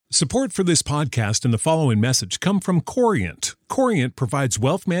Support for this podcast and the following message come from Corient. Corient provides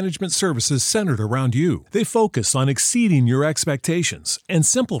wealth management services centered around you. They focus on exceeding your expectations and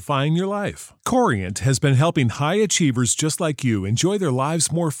simplifying your life. Corient has been helping high achievers just like you enjoy their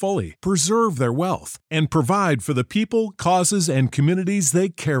lives more fully, preserve their wealth, and provide for the people, causes, and communities they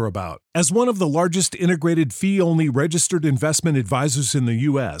care about. As one of the largest integrated fee-only registered investment advisors in the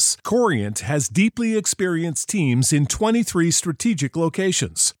U.S., Corient has deeply experienced teams in 23 strategic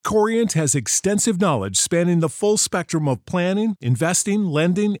locations. Corient has extensive knowledge spanning the full spectrum of planning, investing,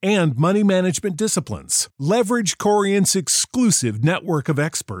 lending, and money management disciplines. Leverage Corient's exclusive network of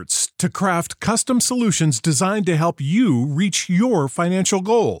experts to craft custom solutions designed to help you reach your financial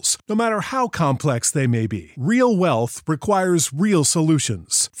goals, no matter how complex they may be. Real wealth requires real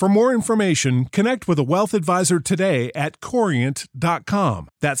solutions. For more information, connect with a wealth advisor today at Corient.com.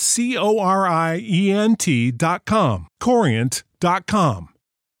 That's Corient.com. Corient.com.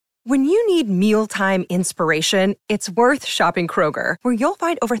 When you need mealtime inspiration, it's worth shopping Kroger, where you'll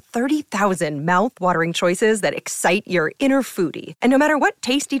find over 30,000 mouth-watering choices that excite your inner foodie. And no matter what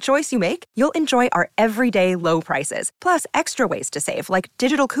tasty choice you make, you'll enjoy our everyday low prices, plus extra ways to save, like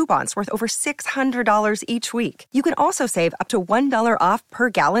digital coupons worth over $600 each week. You can also save up to $1 off per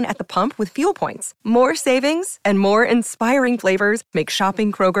gallon at the pump with fuel points. More savings and more inspiring flavors make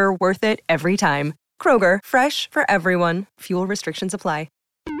shopping Kroger worth it every time. Kroger, fresh for everyone. Fuel restrictions apply.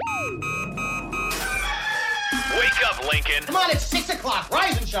 Wake up, Lincoln. Come on, it's 6 o'clock.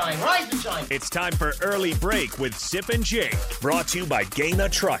 Rise and shine, rise and shine. It's time for Early Break with Sip and Jake, brought to you by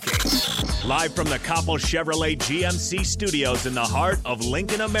Gaina Trucking. Live from the Koppel Chevrolet GMC studios in the heart of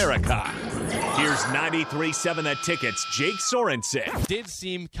Lincoln, America. Here's 93.7 The Ticket's Jake Sorensen. Did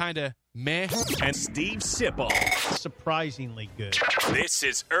seem kind of meh. And Steve Sipple. Surprisingly good. This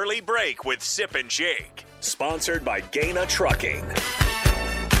is Early Break with Sip and Jake, sponsored by Gaina Trucking.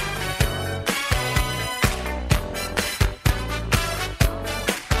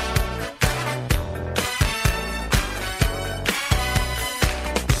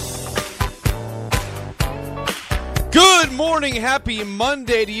 Good morning, happy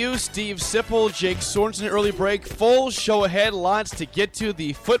Monday to you, Steve Sipple, Jake Sorensen, Early Break. Full show ahead, lots to get to.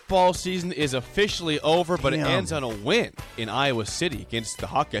 The football season is officially over, but it ends on a win in Iowa City against the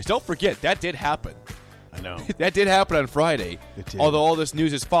Hawkeyes. Don't forget, that did happen. I know. That did happen on Friday, It did. although all this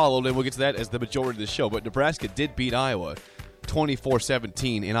news is followed, and we'll get to that as the majority of the show. But Nebraska did beat Iowa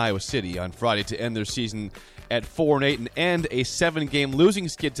 24-17 in Iowa City on Friday to end their season at 4-8 and end a 7-game losing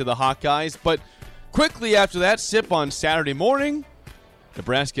skid to the Hawkeyes. But quickly after that, Sip, on Saturday morning,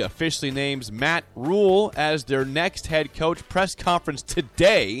 Nebraska officially names Matt Rhule as their next head coach. Press conference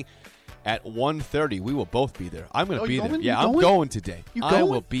today at 1:30. We will both be there. I'm going to be there. going? Yeah, You I'm going? going today. You I going?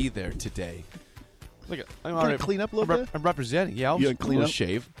 will be there today. Look, I'm gonna clean up a little bit? I'm representing. Yeah, I'll You just gonna clean a little up?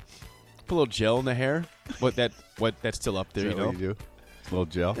 shave, put a little gel in the hair. That's still up there, Is you that know. what you do? A little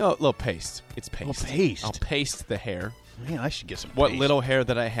gel? No, a little paste. It's paste. little paste? I'll paste the hair. Man, I should get some What paste. little hair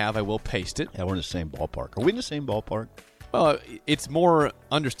that I have, I will paste it. Yeah, we're in the same ballpark. Are we in the same ballpark? Well, it's more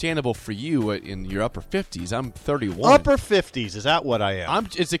understandable for you in your upper 50s. I'm 31. Upper 50s. Is that what I am?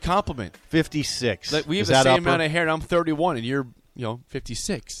 It's a compliment. 56. Like, we have Is the that same upper? amount of hair, and I'm 31, and you're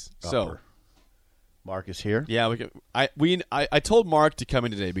 56. So, Upper. Mark is here? yeah, I told Mark to come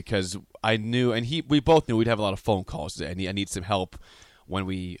in today because I knew, and we both knew we'd have a lot of phone calls today. I need some help when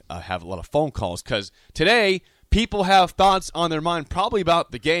we have a lot of phone calls, because today people have thoughts on their mind, probably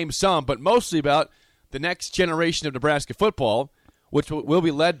about the game, some, but mostly about the next generation of Nebraska football, which will be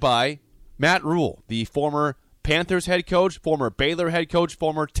led by Matt Rhule, the former Panthers head coach, former Baylor head coach,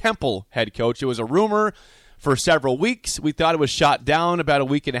 former Temple head coach. It was a rumor for several weeks. We thought it was shot down about a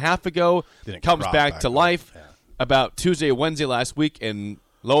week and a half ago. Didn't Comes crop back back to up. life Yeah. about Tuesday or Wednesday last week, and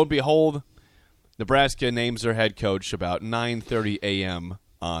lo and behold, Nebraska names their head coach about 9:30 a.m.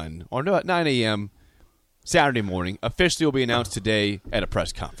 at 9 a.m. Saturday morning. Officially will be announced today at a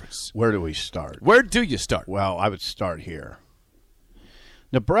press conference. Where do we start? Where do you start? Well, I would start here.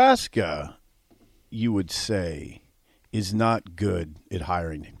 Nebraska, you would say, is not good at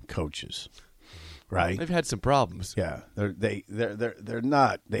hiring coaches, right? They've had some problems. Yeah, they're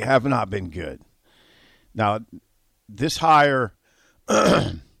not. They have not been good. Now, this hire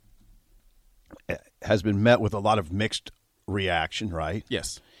has been met with a lot of mixed reaction, right?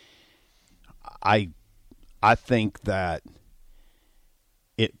 Yes. I think that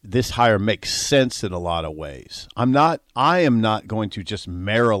this hire makes sense in a lot of ways. I am not going to just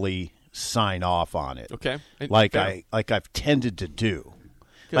merrily sign off on it. Okay. Like Fair. I've tended to do.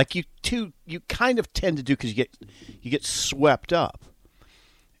 Good. Like you kind of tend to do because you get swept up.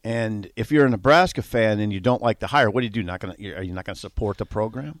 And if you're a Nebraska fan and you don't like the hire, what do? Are you not going to support the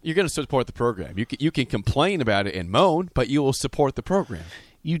program? You're going to support the program. You can complain about it and moan, but you will support the program.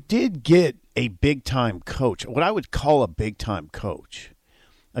 You did get a big-time coach, what I would call a big-time coach,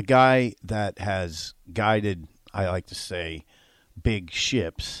 a guy that has guided, I like to say, big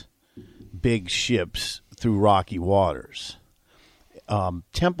ships through rocky waters.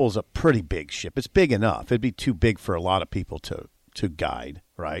 Temple's a pretty big ship. It's big enough. It'd be too big for a lot of people to guide,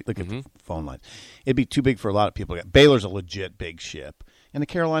 right? Look at the phone lines. It'd be too big for a lot of people. Baylor's a legit big ship, and the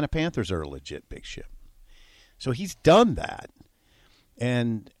Carolina Panthers are a legit big ship. So he's done that.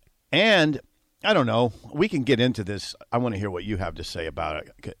 And I don't know. We can get into this. I want to hear what you have to say about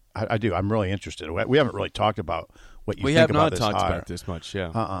it. I do. I'm really interested. We haven't really talked about what you think about this hire. We have not talked about this much,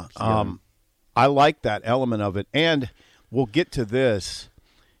 yeah. I like that element of it, and we'll get to this.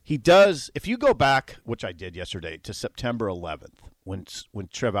 He does. If you go back, which I did yesterday, to September 11th, when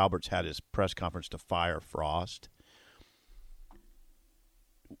Trev Alberts had his press conference to fire Frost,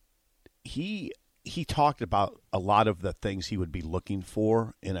 he talked about a lot of the things he would be looking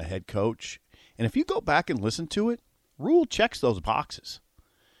for in a head coach. And if you go back and listen to it, Rhule checks those boxes.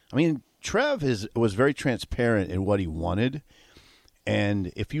 I mean, Trev was very transparent in what he wanted.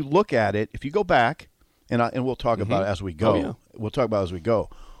 And if you look at it, if you go back, and we'll talk about it as we go. Oh, yeah. We'll talk about it as we go.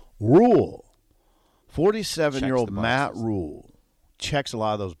 Rhule, 47-year-old Matt Rhule, checks a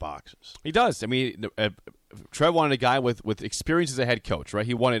lot of those boxes. He does. I mean, Trev wanted a guy with experience as a head coach, right?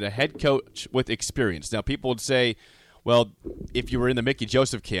 He wanted a head coach with experience. Now, people would say, well, if you were in the Mickey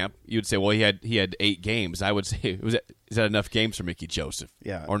Joseph camp, you'd say, well, he had 8 games. I would say, is that enough games for Mickey Joseph?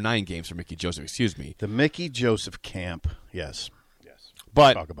 Yeah. Or 9 games for Mickey Joseph, excuse me. The Mickey Joseph camp, yes.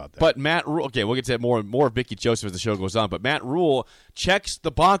 But talk about that. But Matt Rhule, okay, we'll get to that more of Mickey Joseph as the show goes on. But Matt Rhule checks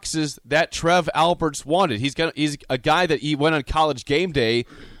the boxes that Trev Alberts wanted. He's a guy that he went on College game day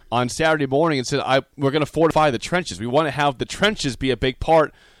on Saturday morning and said, we're going to fortify the trenches. We want to have the trenches be a big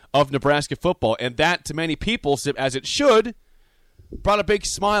part of Nebraska football. And that, to many people, as it should, brought a big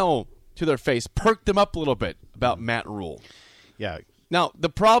smile to their face, perked them up a little bit about Matt Rhule. Yeah. Now, the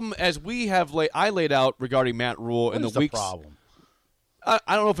problem, as we have I laid out regarding Matt Rhule in the weeks. What is the problem?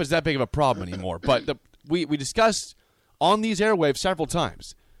 I don't know if it's that big of a problem anymore, but we discussed on these airwaves several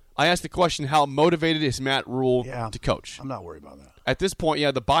times. I asked the question, how motivated is Matt Rhule to coach? I'm not worried about that. At this point,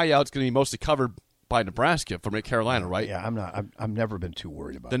 the buyout's going to be mostly covered by Nebraska from Carolina, right? Yeah, I'm not. I've never been too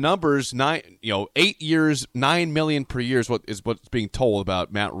worried about the numbers. 8 years, $9 million per year is what's being told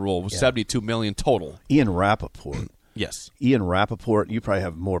about Matt Rhule. $72 million total. Ian Rappaport. Yes, Ian Rappaport. You probably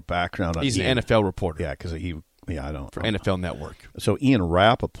have more background on. He's an NFL reporter. Yeah, because he. Yeah, I don't. For NFL Network. So Ian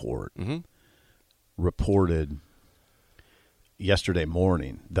Rappaport reported yesterday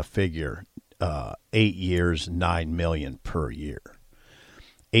morning the figure 8 years, $9 million per year.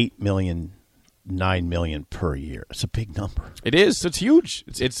 $8 million, $9 million per year. It's a big number. It is. It's huge.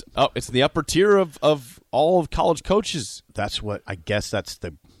 It's in the upper tier of all of college coaches. That's what I guess. That's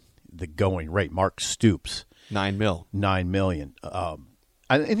the going rate. Mark Stoops, $9 million.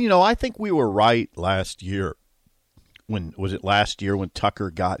 I think we were right last year. When was it last year when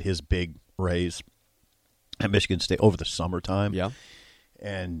Tucker got his big raise at Michigan State over the summertime? Yeah.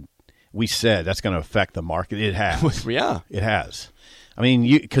 And we said that's going to affect the market. It has. Yeah. It has. I mean,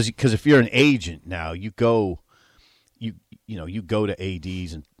 because if you're an agent now, you go to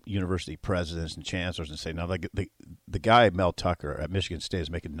ADs and university presidents and chancellors and say, now the guy Mel Tucker at Michigan State is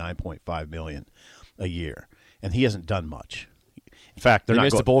making $9.5 million a year, and he hasn't done much. In fact, they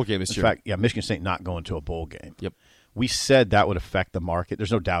missed a bowl game this year. In fact, Michigan State not going to a bowl game. Yep. We said that would affect the market.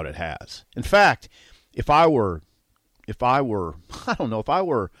 There's no doubt it has. In fact, if I were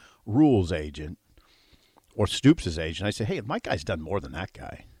Rhule's agent or Stoops' agent, I'd say, hey, my guy's done more than that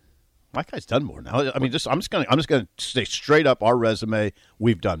guy. My guy's done more now. I mean, I'm just gonna say straight up our resume.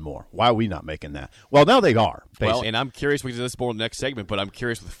 We've done more. Why are we not making that? Well, now they are. Basically. Well, and I'm curious. We can do this more in the next segment, but I'm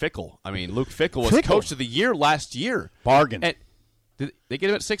curious with Fickle. I mean, Luke Fickle was Coach of the Year last year. Bargain. And did they get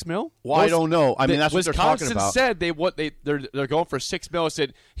him at $6 million? Well, I don't know. I mean, that's what they're talking about. Wisconsin said they're going for $6 million.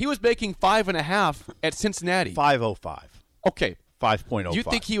 Said he was making $5.5 at Cincinnati. 5.05. Okay. 5.05. Do you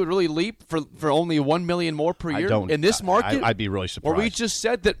think he would really leap for only $1 million more per year in this market? I'd be really surprised. Or we just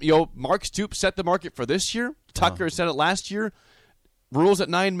said that Mark Stoops set the market for this year. Tucker said it last year. Rules at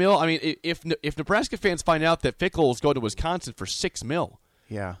 $9 million. I mean, if Nebraska fans find out that Fickle's going to Wisconsin for $6 million,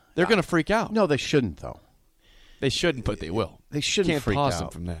 they're going to freak out. No, they shouldn't though. They shouldn't, but they will. They shouldn't Can't freak pause out. them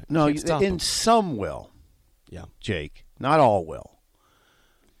from that. No, and some will. Yeah, Jake. Not all will.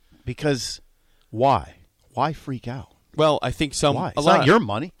 Because why? Why freak out? Well, I think some. Why? It's not your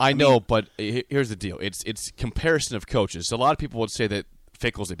money. I know, but here's the deal. It's comparison of coaches. So a lot of people would say that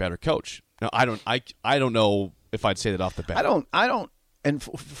Fickle's a better coach. Now, I don't know if I'd say that off the bat. I don't. And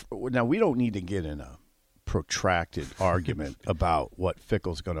now we don't need to get in a protracted argument about what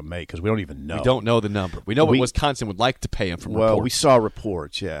Fickle's going to make because we don't even know. We don't know the number. We know what Wisconsin would like to pay him from reports. Well, we saw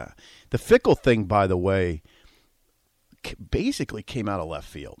reports, yeah. The Fickle thing, by the way, basically came out of left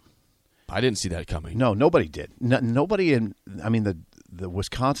field. I didn't see that coming. No, nobody did. Nobody the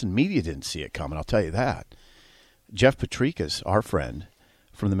Wisconsin media didn't see it coming, I'll tell you that. Jeff Petrikis, our friend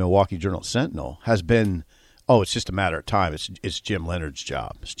from the Milwaukee Journal-Sentinel, has been, it's just a matter of time. It's Jim Leonard's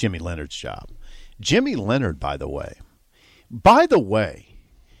job. It's Jimmy Leonard's job. Jimmy Leonard, by the way,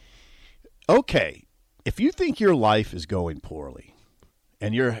 okay, if you think your life is going poorly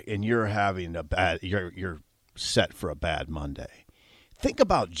and you're having you're set for a bad Monday, think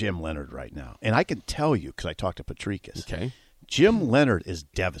about Jim Leonard right now. And I can tell you because I talked to Petrikis. Okay. Jim Leonard is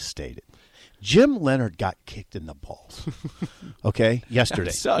devastated. Jim Leonard got kicked in the balls. Okay, yesterday.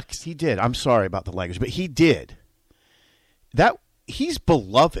 That sucks. He did. I'm sorry about the language, but he did. He's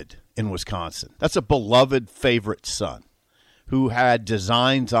beloved in Wisconsin. That's a beloved favorite son who had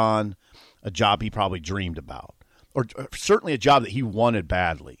designs on a job he probably dreamed about, or certainly a job that he wanted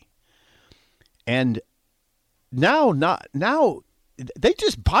badly. And now they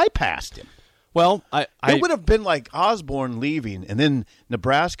just bypassed him. Well, it would have been like Osborne leaving and then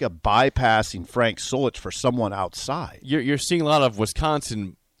Nebraska bypassing Frank Solich for someone outside. You're seeing a lot of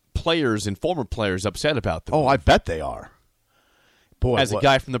Wisconsin players and former players upset about them. Oh, I bet they are. Boy, as a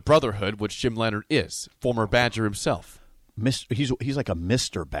guy from the Brotherhood, which Jim Leonard is, former Badger himself. He's like a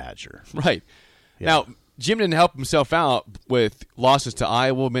Mr. Badger. Right. Yeah. Now, Jim didn't help himself out with losses to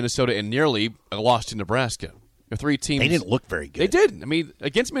Iowa, Minnesota, and nearly a loss to Nebraska. The three teams. They didn't look very good. They didn't. I mean,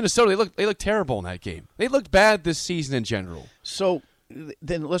 against Minnesota, they looked terrible in that game. They looked bad this season in general. So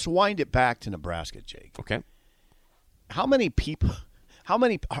then let's wind it back to Nebraska, Jake. Okay. How many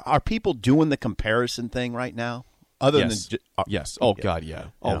are people doing the comparison thing right now? Yes. Oh, God, yeah.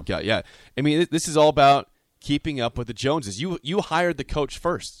 Oh, God, yeah. I mean, this is all about keeping up with the Joneses. You hired the coach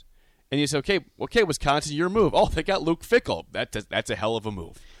first. And you say, okay, Wisconsin, your move. Oh, they got Luke Fickell. That's a hell of a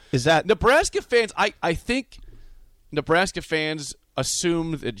move. Is that Nebraska fans? I think Nebraska fans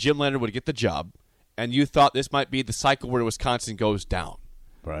assumed that Jim Leonard would get the job, and you thought this might be the cycle where Wisconsin goes down.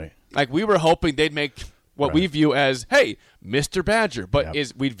 Right. Like we were hoping they'd make what we view as, hey, Mr. Badger, but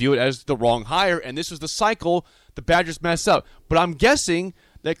we'd view it as the wrong hire, and this was the cycle the Badgers messed up. But I'm guessing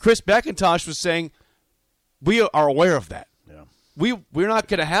that Chris McIntosh was saying, we are aware of that. Yeah. We're not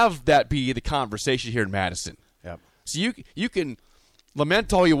going to have that be the conversation here in Madison. Yep. So you can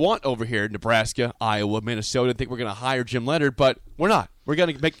lament all you want over here in Nebraska, Iowa, Minnesota, and think we're going to hire Jim Leonard, but we're not. We're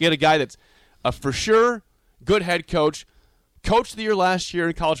going to get a guy that's a for sure good head coach of the year last year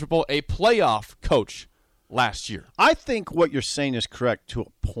in college football, a playoff coach last year. I think what you're saying is correct to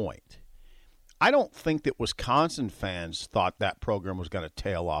a point. I don't think that Wisconsin fans thought that program was going to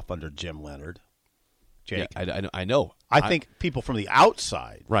tail off under Jim Leonard. Jake. Yeah, I know. I think people from the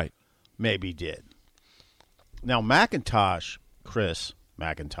outside maybe did. Now, Chris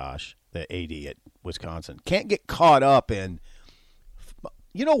McIntosh, the AD at Wisconsin, can't get caught up in,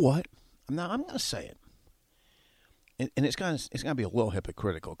 you know what? I'm going to say it. And it's going to be a little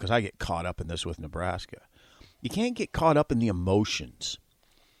hypocritical because I get caught up in this with Nebraska. You can't get caught up in the emotions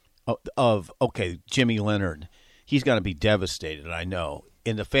of Jimmy Leonard, he's going to be devastated, I know.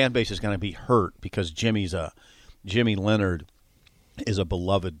 And the fan base is going to be hurt because Jimmy Leonard is a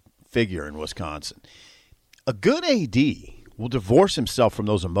beloved figure in Wisconsin. A good AD will divorce himself from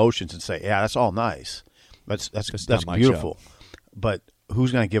those emotions and say, yeah, that's all nice. That's beautiful. But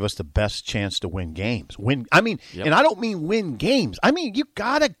who's going to give us the best chance to win games? And I don't mean win games. I mean, you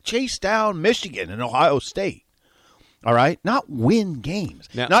got to chase down Michigan and Ohio State. All right, not win games,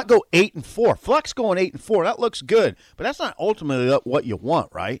 not go 8-4. Flex going 8-4, that looks good, but that's not ultimately what you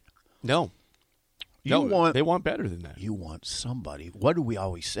want, right? No, they want better than that. You want somebody. What do we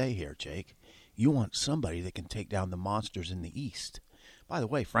always say here, Jake? You want somebody that can take down the monsters in the East. By the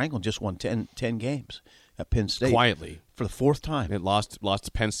way, Franklin just won 10 games at Penn State quietly for the fourth time. It lost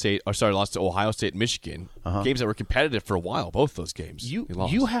to Penn State. Lost to Ohio State, and Michigan. Games that were competitive for a while. Both those games.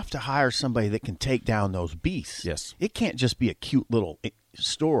 You have to hire somebody that can take down those beasts. Yes, it can't just be a cute little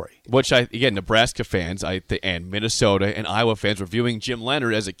story. Which Nebraska fans, and Minnesota and Iowa fans were viewing Jim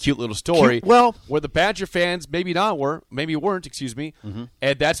Leonard as a cute little story. Where the Badger fans maybe weren't. Excuse me,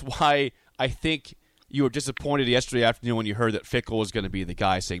 and that's why I think you were disappointed yesterday afternoon when you heard that Fickell was going to be the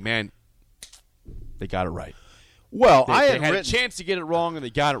guy saying, "Man, they got it right." Well, they had a chance to get it wrong, and they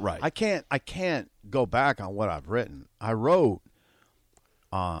got it right. I can't go back on what I've written. I wrote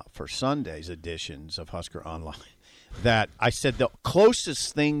for Sunday's editions of Husker Online. that I said the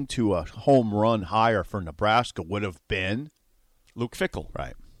closest thing to a home run hire for Nebraska would have been Luke Fickell.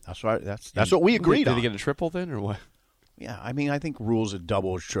 Right. That's right. That's what we agreed on. Did he get a triple then, or what? Yeah, I mean, I think Rhule's a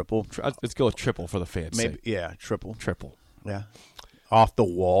double or triple. Let's go with triple for the fans' Maybe, sake. yeah, triple. Triple. Yeah, off the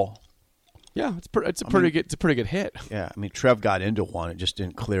wall. Yeah, it's a pretty good hit. Yeah, I mean, Trev got into one; it just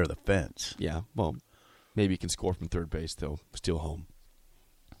didn't clear the fence. Yeah, well, maybe he can score from third base though, steal home.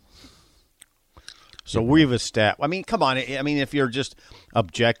 So we've established. I mean, come on. I mean, if you're just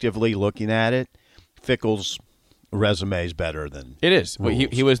objectively looking at it, Fickell's resume is better than it is.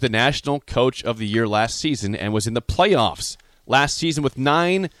 Rhule's. He was the National Coach of the Year last season and was in the playoffs last season with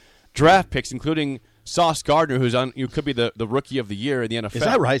 9 draft picks, including Sauce Gardner, who could be the Rookie of the Year in the NFL. Is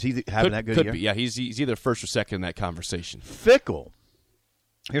that right? Is he having that good could year? Be. Yeah, he's either first or second in that conversation. Fickell.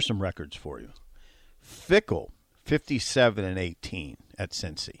 Here's some records for you. Fickell, 57-18 at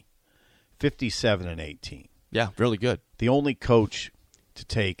Cincy. 57-18. Yeah, really good. The only coach to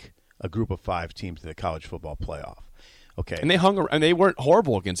take a group of 5 teams to the college football playoff. Okay. And they weren't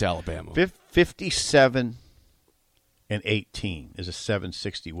horrible against Alabama. 57-18 is a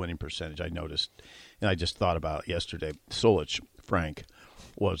 760 winning percentage, I noticed. And I just thought about it yesterday. Solich, Frank,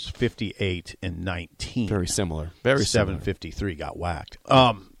 was 58-19. Very similar. Very similar. 753 got whacked.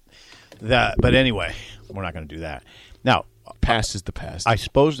 But anyway, we're not going to do that. Now, past is the past. I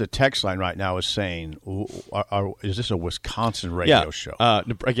suppose the text line right now is saying, is this a Wisconsin radio show?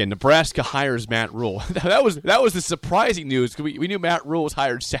 Again, Nebraska hires Matt Rhule. that was the surprising news. We knew Matt Rhule was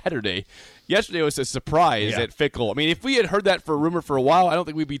hired Saturday. Yesterday was a surprise at Fickell. I mean, if we had heard that for a rumor for a while, I don't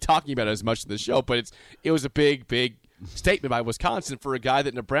think we'd be talking about it as much in the show. But it was a big statement by Wisconsin for a guy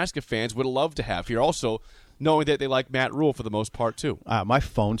that Nebraska fans would have loved to have here. Also, knowing that they like Matt Rhule for the most part too. My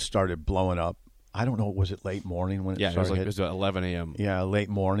phone started blowing up. I don't know. Was it late morning when it started? It was 11 a.m. Yeah, late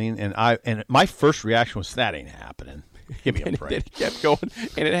morning, and my first reaction was, "That ain't happening." Give me a break. It kept going,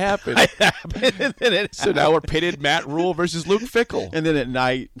 and it happened. So now we're pitted Matt Rhule versus Luke Fickell. And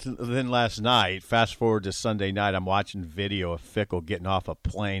then last night, fast forward to Sunday night, I'm watching video of Fickell getting off a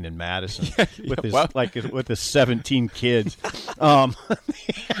plane in Madison with his 17 kids. I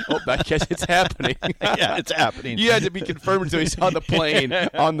guess it's happening. Yeah, it's happening. You had to be confirmed until you saw the plane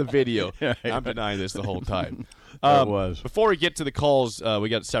on the video. I'm denying this the whole time. It was. Before we get to the calls, we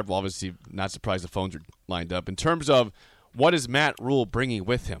got several. Obviously, not surprised the phones are lined up. In terms of what is Matt Rhule bringing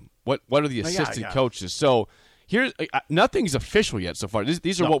with him? What are the assistant coaches? So here's nothing's official yet so far.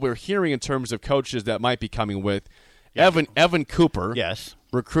 These are what we're hearing in terms of coaches that might be coming with. Evan Cooper, yes,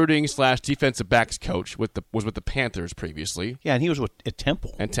 recruiting / defensive backs coach was with the Panthers previously. Yeah, and he was at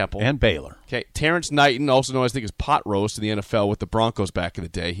Temple and Baylor. Okay, Terrence Knighton, also known as Pot Roast in the NFL with the Broncos back in the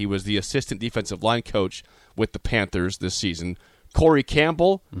day. He was the assistant defensive line coach with the Panthers this season. Corey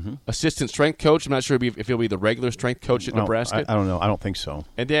Campbell, assistant strength coach. I'm not sure if he'll be the regular strength coach at Nebraska. I don't know. I don't think so.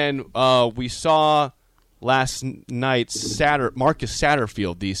 And then we saw last night Marcus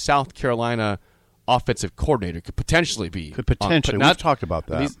Satterfield, the South Carolina offensive coordinator, could potentially be. We've talked about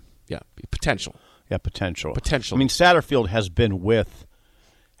that. Potential. Yeah, potential. Potential. I mean, Satterfield has been with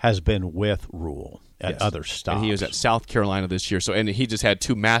Rhule at other stops. And he was at South Carolina this year. And he just had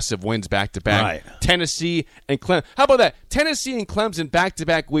 2 massive wins back-to-back. Right. Tennessee and Clemson. How about that? Tennessee and Clemson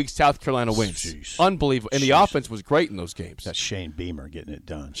back-to-back weeks, South Carolina wins. Jeez. Unbelievable. And the offense was great in those games. That's Shane Beamer getting it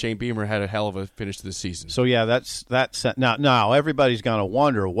done. Shane Beamer had a hell of a finish to the season. So, yeah, that's now everybody's going to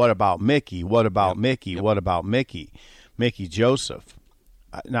wonder, what about Mickey? What about Mickey? What about Mickey? Mickey Joseph.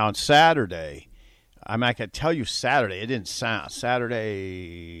 Now, on Saturday, I could tell you Saturday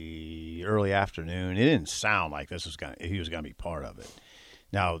early afternoon, it didn't sound like he was going to be part of it.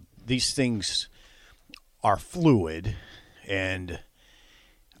 Now, these things are fluid, and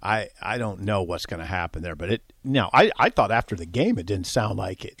I don't know what's going to happen there. But I thought after the game it didn't sound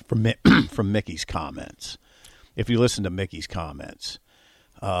like it from Mickey's comments. If you listen to Mickey's comments,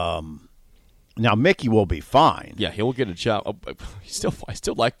 now Mickey will be fine. Yeah, he will get a job. I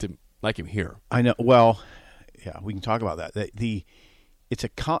still like him here. I know. Well, yeah, we can talk about that.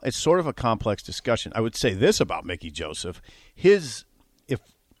 It's sort of a complex discussion. I would say this about Mickey Joseph: if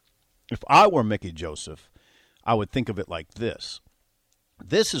I were Mickey Joseph, I would think of it like this: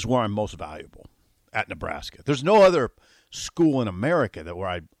 this is where I'm most valuable at Nebraska. There's no other school in America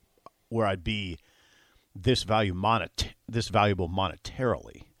where I'd be this valuable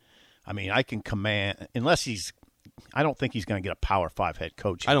monetarily. I mean, I can command I don't think he's going to get a Power 5 head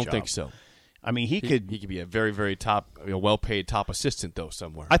coach. I don't think so. I mean, he could be a very, very top, well-paid top assistant though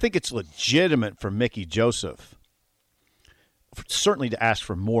somewhere. I think it's legitimate for Mickey Joseph, certainly to ask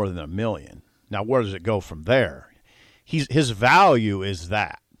for more than $1 million. Now, where does it go from there? His value is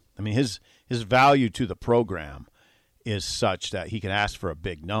that. I mean, his value to the program is such that he can ask for a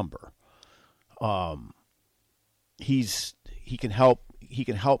big number. He can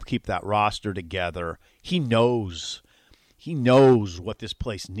help keep that roster together. He knows what this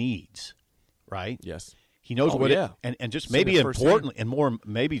place needs, right? Yes. He knows what yeah. and just Seen maybe it firsthand. importantly and more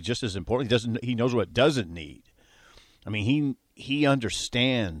maybe just as important, he knows what it doesn't need. I mean, he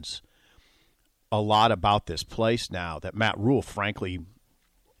understands a lot about this place now that Matt Rhule frankly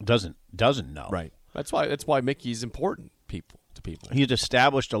doesn't know. Right. That's why Mickey's important to people. He had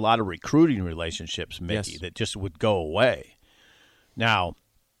established a lot of recruiting relationships, Mickey, Yes. that just would go away. Now,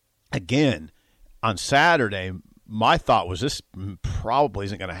 again, on Saturday, my thought was this probably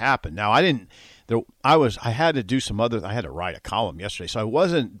isn't going to happen. Now, I had to write a column yesterday, so I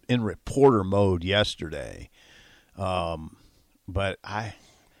wasn't in reporter mode yesterday. But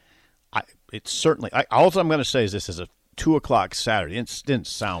it's certainly. All I'm going to say is this is a 2:00 Saturday. It didn't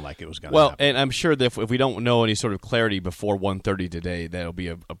sound like it was going to happen. And I'm sure that if we don't know any sort of clarity before 1:30 today, that'll be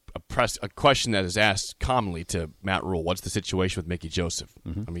a question that is asked commonly to Matt Rhule. What's the situation with Mickey Joseph?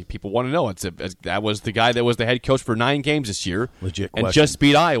 Mm-hmm. I mean, people want to know. That was the guy that was the head coach for 9 games this year, Legit and question. just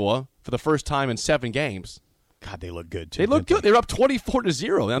beat Iowa for the first time in 7 games. God, they look good too. They look good. They were up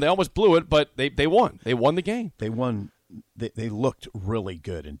 24-0. Now they almost blew it, but they won. They won the game. They won. They looked really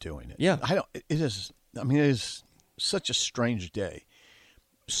good in doing it. Yeah. It is such a strange day,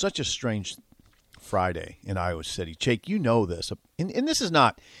 such a strange Friday in Iowa City. Jake, you know this, and this is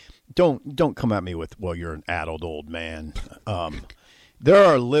not. Don't come at me with, well, you're an adult old man. There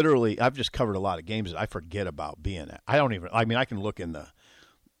are literally. I've just covered a lot of games that I forget about being at. I can look in the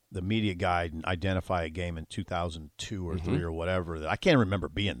media guide and identify a game in 2002 or 3 or whatever that I can't remember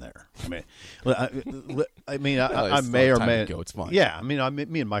being there. I may or may. It's fine. Yeah, me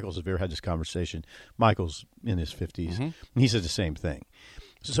and Michael Severe had this conversation. Michael's in his 50s, and he said the same thing.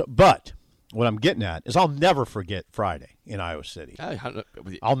 But what I'm getting at is I'll never forget Friday in Iowa City.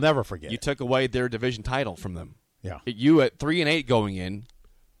 I'll never forget. You took away their division title from them. Yeah. You at 3-8 going in.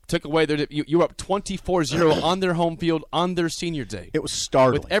 Took away you were up 24-0 on their home field on their senior day. It was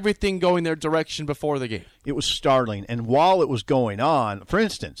startling. With everything going their direction before the game. It was startling. And while it was going on, for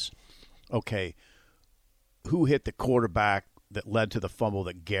instance, who hit the quarterback that led to the fumble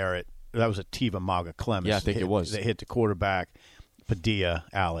that was a Tiva Maga Clemens. Yeah, I think it was. They hit the quarterback, Padilla,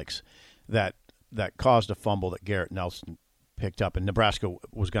 Alex, that caused a fumble that Garrett Nelson picked up, and Nebraska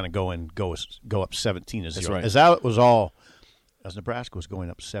was going to go up 17-0. That's right. As Nebraska was going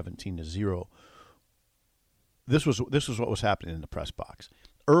up 17-0, this was what was happening in the press box.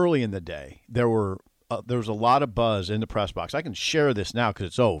 Early in the day, there was a lot of buzz in the press box. I can share this now because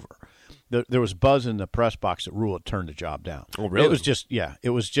it's over. There was buzz in the press box that Rhule had turned the job down. Oh, really? It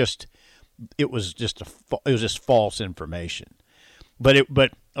was just false information. But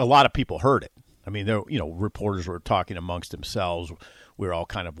a lot of people heard it. I mean, reporters were talking amongst themselves. We were all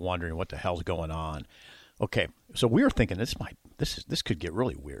kind of wondering what the hell's going on. Okay, so we were thinking this could get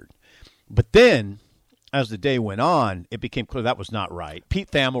really weird. But then, as the day went on, it became clear that was not right. Pete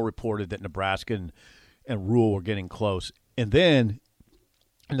Thamel reported that Nebraska and Rhule were getting close. And then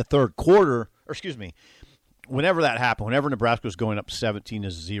in the third quarter, whenever that happened, whenever Nebraska was going up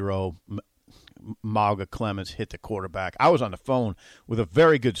 17-0, Maga Clemens hit the quarterback, I was on the phone with a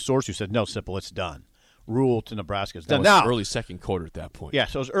very good source who said, no, Sipple, it's done. Rhule to Nebraska is done. That was early second quarter at that point. Yeah,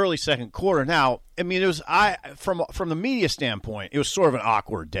 so it was early second quarter. Now, it was from the media standpoint, it was sort of an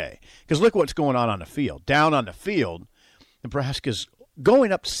awkward day because look what's going on the field. Down on the field, Nebraska's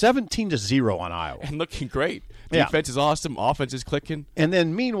going up 17-0 on Iowa and looking great. Yeah. Defense is awesome. Offense is clicking. And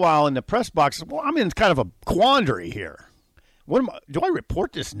then meanwhile, in the press box, well, I'm in kind of a quandary here. Do I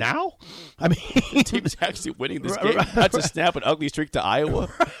report this now? I mean, the team is actually winning this game. That's a snap an ugly streak to Iowa.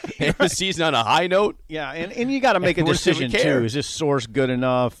 And the season on a high note. Yeah, and you got to make a decision too. Is this source good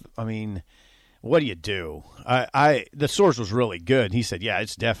enough? I mean, what do you do? The source was really good. He said, yeah,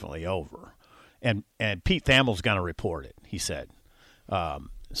 it's definitely over. And Pete Thamel's going to report it. He said.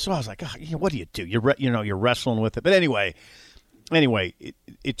 So I was like, what do you do? You're wrestling with it. But anyway,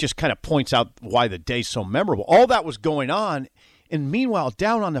 it just kind of points out why the day's so memorable. All that was going on, and meanwhile,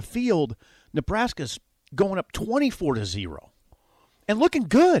 down on the field, Nebraska's going up 24-0 and looking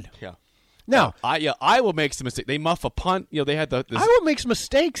good. Yeah. Now, Iowa makes a mistake. They muff a punt. They had Iowa makes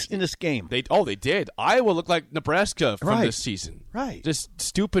mistakes in this game. They did. Iowa looked like Nebraska from this season. Right. Just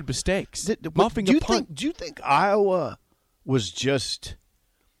stupid mistakes. Muffing a punt. Do you think Iowa did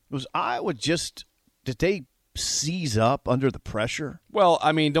they seize up under the pressure? Well,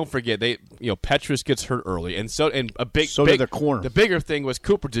 I mean, don't forget Petrus gets hurt early, and did their corner. The bigger thing was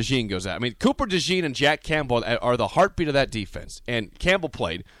Cooper DeJean goes out. I mean, Cooper DeJean and Jack Campbell are the heartbeat of that defense, and Campbell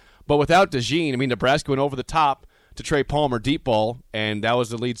played, but without DeJean, I mean, Nebraska went over the top to Trey Palmer deep ball, and that was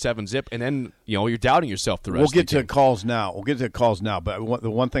the lead 7-zip, and then you're doubting yourself the rest. We'll of the get to game. calls now. But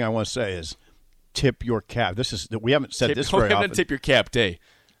the one thing I want to say is tip your cap. We haven't said this very often. Tip your cap day.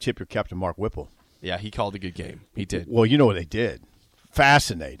 Tip your cap to Mark Whipple. Yeah, he called a good game. He did. Well, you know what they did.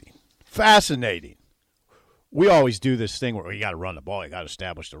 Fascinating. We always do this thing where you got to run the ball. You got to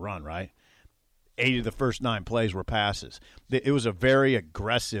establish the run, right? 8 of the first 9 plays were passes. It was a very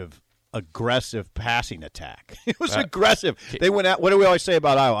aggressive passing attack. It was aggressive. They went out. What do we always say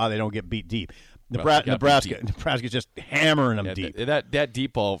about Iowa? They don't get beat deep. Nebraska's just hammering them deep. That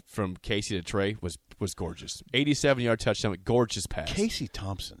deep ball from Casey to Trey was gorgeous. 87-yard touchdown, gorgeous pass. Casey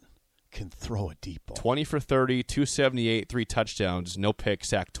Thompson can throw a deep ball. 20 for 30, 278, 3 touchdowns, no pick,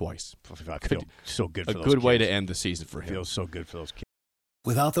 sacked twice. I feel so good for those good kids. way to end the season for him. Feels so good for those kids.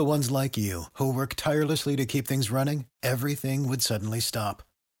 Without the ones like you, who work tirelessly to keep things running, everything would suddenly stop.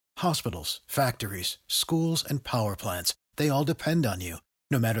 Hospitals, factories, schools, and power plants, they all depend on you.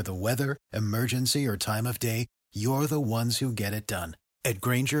 No matter the weather, emergency, or time of day, you're the ones who get it done. At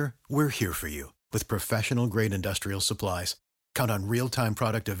Grainger, we're here for you with professional-grade industrial supplies. Count on real-time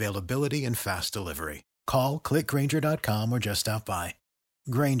product availability and fast delivery. Call, clickgrainger.com, or just stop by.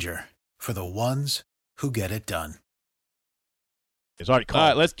 Grainger, for the ones who get it done. It's already called. All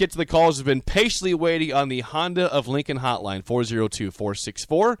right, let's get to the calls. We've been patiently waiting on the Honda of Lincoln hotline,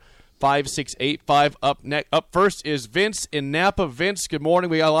 402-464-5685. Up first is Vince in Napa. Vince, good morning.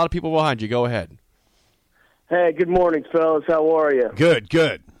 We got a lot of people behind you. Go ahead. Hey, good morning, fellas. How are you? Good.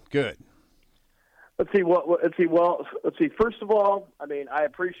 Let's see. First of all, I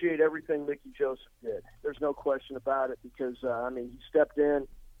appreciate everything Mickey Joseph did. There's no question about it because he stepped in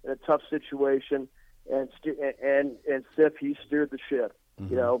a tough situation, and Sif, he steered the ship.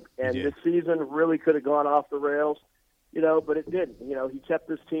 Mm-hmm. This season really could have gone off the rails, but it didn't. He kept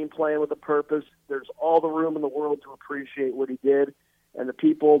this team playing with a purpose. There's all the room in the world to appreciate what he did. And the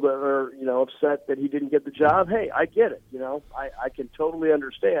people that are, upset that he didn't get the job, hey, I get it. I can totally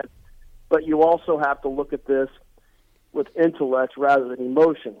understand. But you also have to look at this with intellect rather than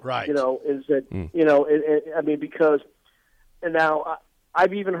emotion. Right. Because now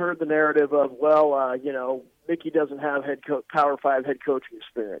I've even heard the narrative of, Mickey doesn't have Power 5 head coaching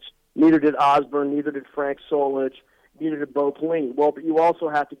experience. Neither did Osborne, neither did Frank Solich, neither did Bo Pelini. Well, but you also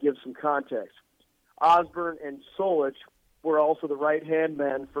have to give some context. Osborne and Solich were also the right-hand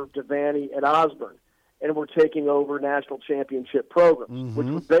men for Devaney and Osborne, and were taking over national championship programs, which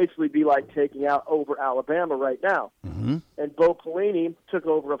would basically be like taking over Alabama right now. Mm-hmm. And Bo Pelini took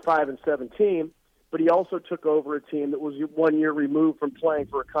over a 5-7 team, but he also took over a team that was 1 year removed from playing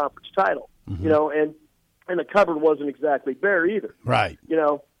for a conference title. Mm-hmm. And the cupboard wasn't exactly bare either. Right.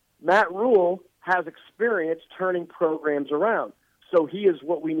 Matt Rhule has experience turning programs around, so he is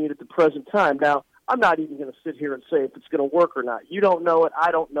what we need at the present time. Now, I'm not even going to sit here and say if it's going to work or not. You don't know it.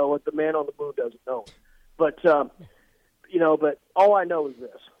 I don't know it. The man on the moon doesn't know it. But, but all I know is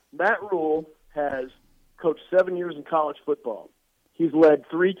this. Matt Rhule has coached 7 years in college football. He's led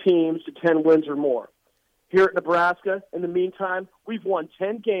 3 teams to 10 wins or more. Here at Nebraska, in the meantime, we've won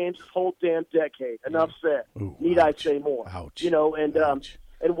 10 games this whole damn decade. Enough said. Ooh, Need ouch. I say more? Ouch.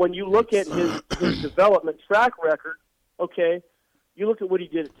 And when you look at his development track record, okay, you look at what he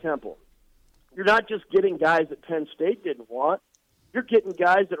did at Temple. You're not just getting guys that Penn State didn't want. You're getting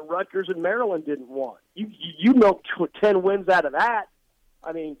guys that Rutgers and Maryland didn't want. You milked 10 wins out of that.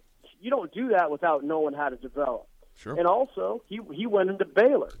 You don't do that without knowing how to develop. Sure. And also, he went into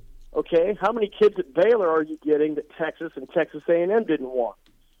Baylor. Okay, how many kids at Baylor are you getting that Texas and Texas A&M didn't want?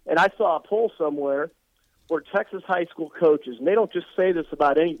 And I saw a poll somewhere where Texas high school coaches, and they don't just say this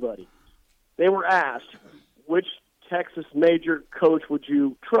about anybody, they were asked, which Texas major coach would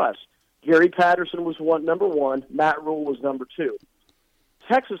you trust? Gary Patterson was number 1. Matt Rhule was number 2.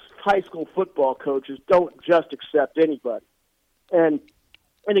 Texas high school football coaches don't just accept anybody. And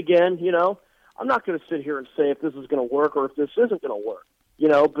again, I'm not going to sit here and say if this is going to work or if this isn't going to work,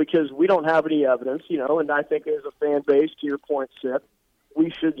 because we don't have any evidence, and I think as a fan base, to your point, Sip,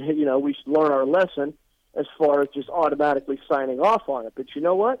 we should learn our lesson as far as just automatically signing off on it. But you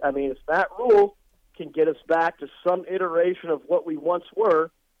know what? If Matt Rhule can get us back to some iteration of what we once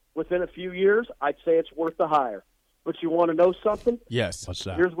were within a few years, I'd say it's worth the hire. But you want to know something? Yes. What's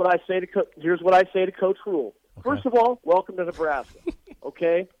that? Here's what I say to Coach Rhule. Okay. First of all, welcome to Nebraska.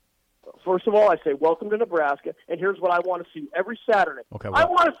 Okay. First of all, I say welcome to Nebraska, and here's what I want to see every Saturday. Okay, I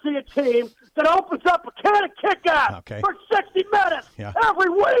want to see a team that opens up a can of kick-ass Okay. for 60 minutes Yeah. every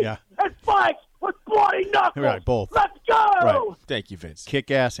week Yeah. and fights with bloody knuckles. Right, both. Let's go. Right. Thank you, Vince.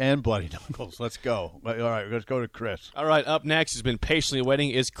 Kick ass and bloody knuckles. Let's go. All right, let's go to Chris. All right, up next has been patiently waiting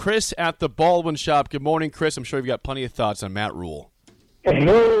is Chris at the Baldwin Shop. Good morning, Chris. I'm sure you've got plenty of thoughts on Matt Rhule.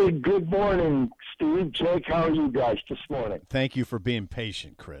 Hey, good morning, Steve, Jake. How are you guys this morning? Thank you for being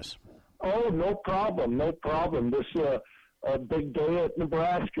patient, Chris. Oh, no problem, no problem. This is a big day at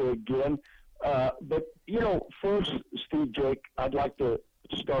Nebraska again. But, first, Steve, Jake, I'd like to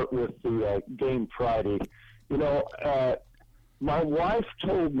start with the game Friday. My wife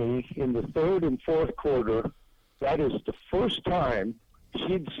told me in the third and fourth quarter that is the first time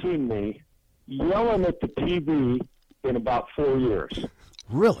she'd seen me yelling at the TV in about 4 years.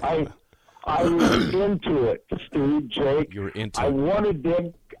 Really? I was into it, Steve, Jake. You were into I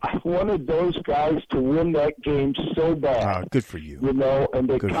it. I wanted those guys to win that game so bad. Good for you. And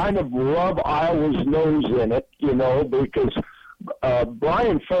they kind of rub Iowa's nose in it, because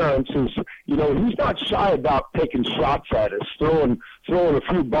Brian Ferentz is, he's not shy about taking shots at us, throwing a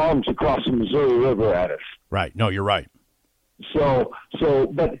few bombs across the Missouri River at us. Right. No, you're right. But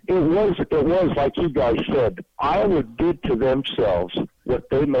it was like you guys said. Iowa did to themselves what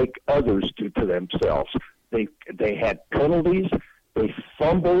they make others do to themselves. They had penalties. They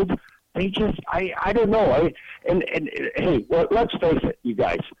fumbled. They just I don't know. Hey, well, let's face it, you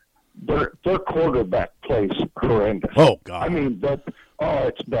guys. Their quarterback plays horrendous. Oh God. I mean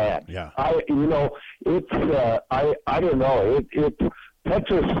it's bad. Yeah. I don't know.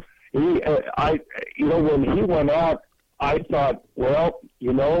 Texas. When he went out, I thought,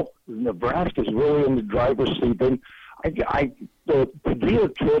 Nebraska's really in the driver's seat. And the Padilla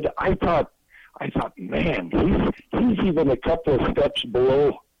kid, I thought, man, he's even a couple of steps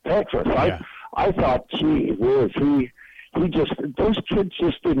below Texas. Yeah. I thought, gee whiz, he just, those kids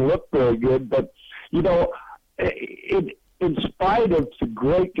just didn't look very good. But, in spite of the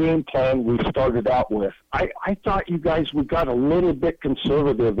great game plan we started out with, I thought you guys, we got a little bit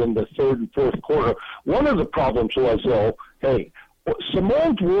conservative in the third and fourth quarter. One of the problems was, though, hey, some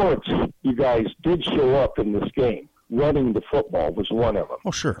old warts, you guys, did show up in this game. Running the football was one of them.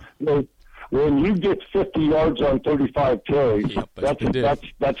 Oh, sure. When you get 50 yards on 35 carries,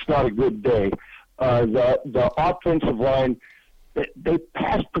 that's not a good day. The offensive line, they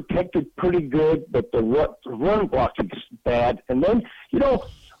pass protected pretty good, but the run blocking is bad. And then,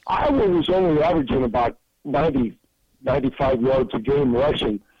 Iowa was only averaging about 95 yards a game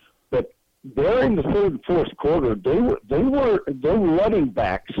rushing, but there in the third and fourth quarter, their running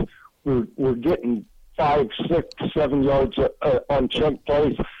backs were getting 5, 6, 7 yards on chunk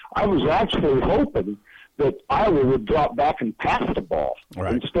plays. I was actually hoping that Iowa would drop back and pass the ball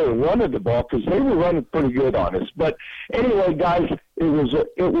instead of running the ball, because they were running pretty good on us. But anyway, guys, it was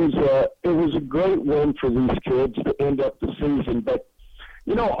a great win for these kids to end up the season. But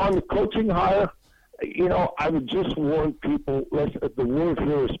on the coaching hire, I would just warn people. The word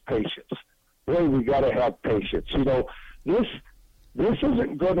here is patience. Really, we got to have patience. This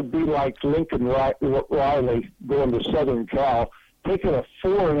isn't going to be like Lincoln Riley going to Southern Cal, taking a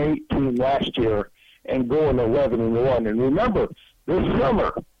 4-8 team last year and going 11-1. And remember, this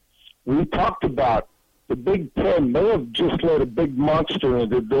summer we talked about the Big Ten may have just let a big monster in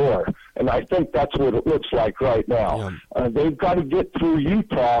the door, and I think that's what it looks like right now. Yeah. They've got to get through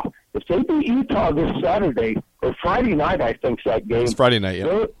Utah. If they beat Utah this Saturday or Friday night, I think's that game. It's Friday night.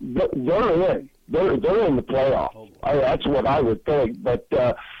 Yeah. They're in. They're in the playoff. That's what I would think. But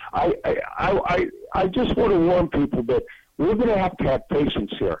I just want to warn people that we're going to have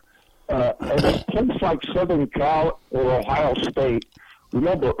patience here. And a place like Southern Cal or Ohio State,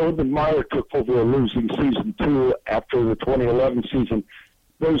 remember, Urban Meyer took over a losing season too after the 2011 season.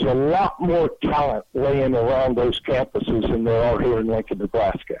 There's a lot more talent laying around those campuses than there are here in Lincoln,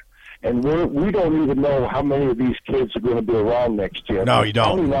 Nebraska. And we don't even know how many of these kids are going to be around next year. No, you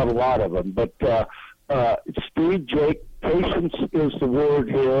don't. Probably not a lot of them. But Steve, Jake, patience is the word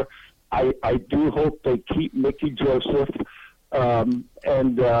here. I do hope they keep Mickey Joseph. And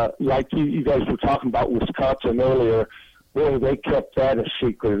like you guys were talking about Wisconsin earlier, boy, they kept that a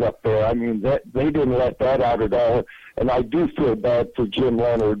secret up there. I mean, they didn't let that out at all. And I do feel bad for Jim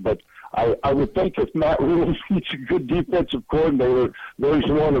Leonard, but I would think if Matt Rhule needs a good defensive coordinator, there's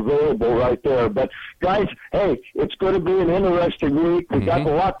one available right there. But, guys, hey, it's going to be an interesting week. We got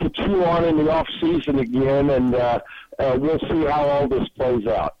a lot to chew on in the off season again, and we'll see how all this plays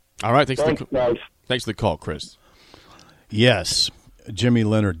out. All right, Thanks, guys. Thanks for the call, Chris. Yes, Jimmy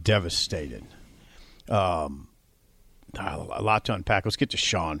Leonard devastated. A lot to unpack. Let's get to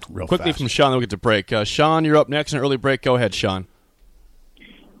Sean real Quickly fast. from Sean, then we'll get to break. Sean, you're up next in an early break. Go ahead, Sean.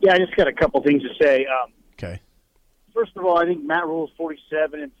 Yeah, I just got a couple things to say. Okay. First of all, I think Matt Rhule is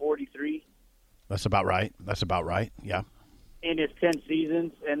 47 and 43. That's about right. Yeah. in his 10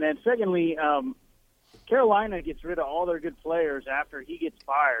 seasons. And then secondly, Carolina gets rid of all their good players after he gets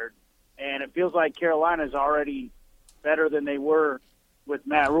fired, and it feels like Carolina's already better than they were with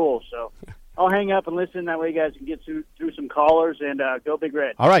Matt Rhule. So I'll hang up and listen. That way you guys can get through some callers and go Big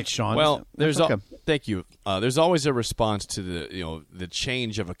Red. All right, Sean. Well, thank you. There's always a response to the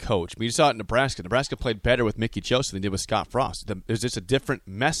change of a coach. I mean, you saw it in Nebraska. Nebraska played better with Mickey Joseph than they did with Scott Frost. There's just a different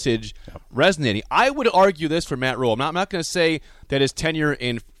message resonating. I would argue this for Matt Rhule. I'm not going to say that his tenure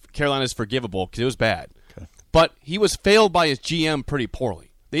in Carolina is forgivable because it was bad. Okay. But he was failed by his GM pretty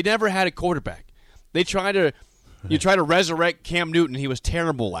poorly. They never had a quarterback. They tried to resurrect Cam Newton. He was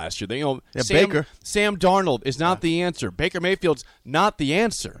terrible last year. Sam Darnold is not the answer. Baker Mayfield's not the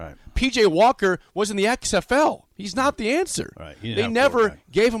answer. Right. P.J. Walker was in the XFL. He's not the answer. Right. They never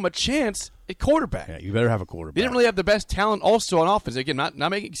gave him a chance at quarterback. Yeah, you better have a quarterback. They didn't really have the best talent also on offense. Again, not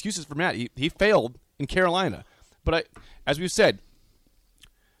making excuses for Matt. He failed in Carolina. But as we've said,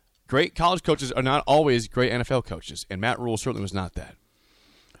 great college coaches are not always great NFL coaches, and Matt Rhule certainly was not that.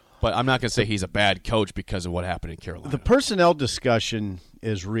 But I'm not going to say he's a bad coach because of what happened in Carolina. The personnel discussion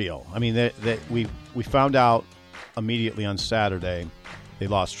is real. I mean, that we found out immediately on Saturday they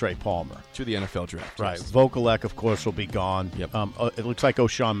lost Trey Palmer to the NFL draft. Right. Yes. Vokalek, of course, will be gone. Yep. It looks like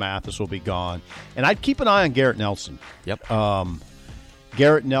O'Shawn Mathis will be gone. And I'd keep an eye on Garrett Nelson. Yep.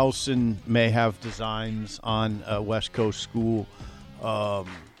 Garrett Nelson may have designs on West Coast School.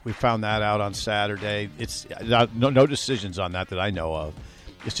 We found that out on Saturday. It's no decisions on that I know of.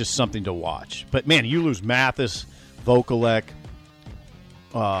 It's just something to watch. But, man, you lose Mathis, Vokalek,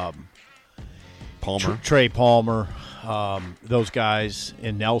 Palmer, Trey Palmer, those guys,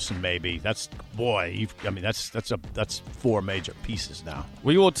 and Nelson maybe. That's four major pieces now.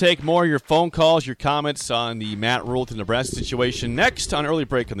 We will take more of your phone calls, your comments on the Matt Rhule to Nebraska situation next on Early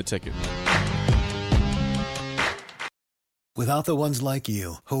Break on the Ticket. Without the ones like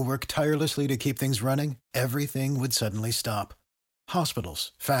you, who work tirelessly to keep things running, everything would suddenly stop.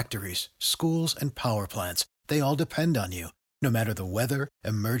 Hospitals, factories, schools, and power plants, they all depend on you. No matter the weather,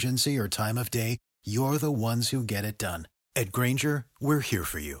 emergency, or time of day, you're the ones who get it done. At Grainger, we're here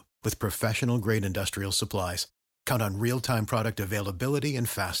for you with professional-grade industrial supplies. Count on real-time product availability and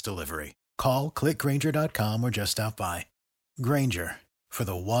fast delivery. Call, click Grainger.com, or just stop by. Grainger, for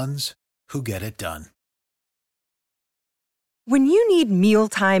the ones who get it done. When you need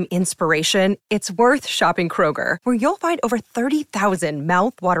mealtime inspiration, it's worth shopping Kroger, where you'll find over 30,000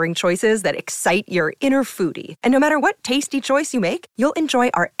 mouth-watering choices that excite your inner foodie. And no matter what tasty choice you make, you'll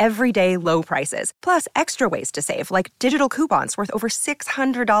enjoy our everyday low prices, plus extra ways to save, like digital coupons worth over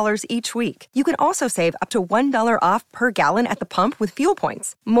 $600 each week. You can also save up to $1 off per gallon at the pump with fuel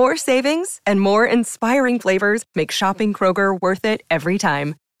points. More savings and more inspiring flavors make shopping Kroger worth it every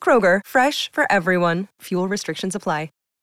time. Kroger, fresh for everyone. Fuel restrictions apply.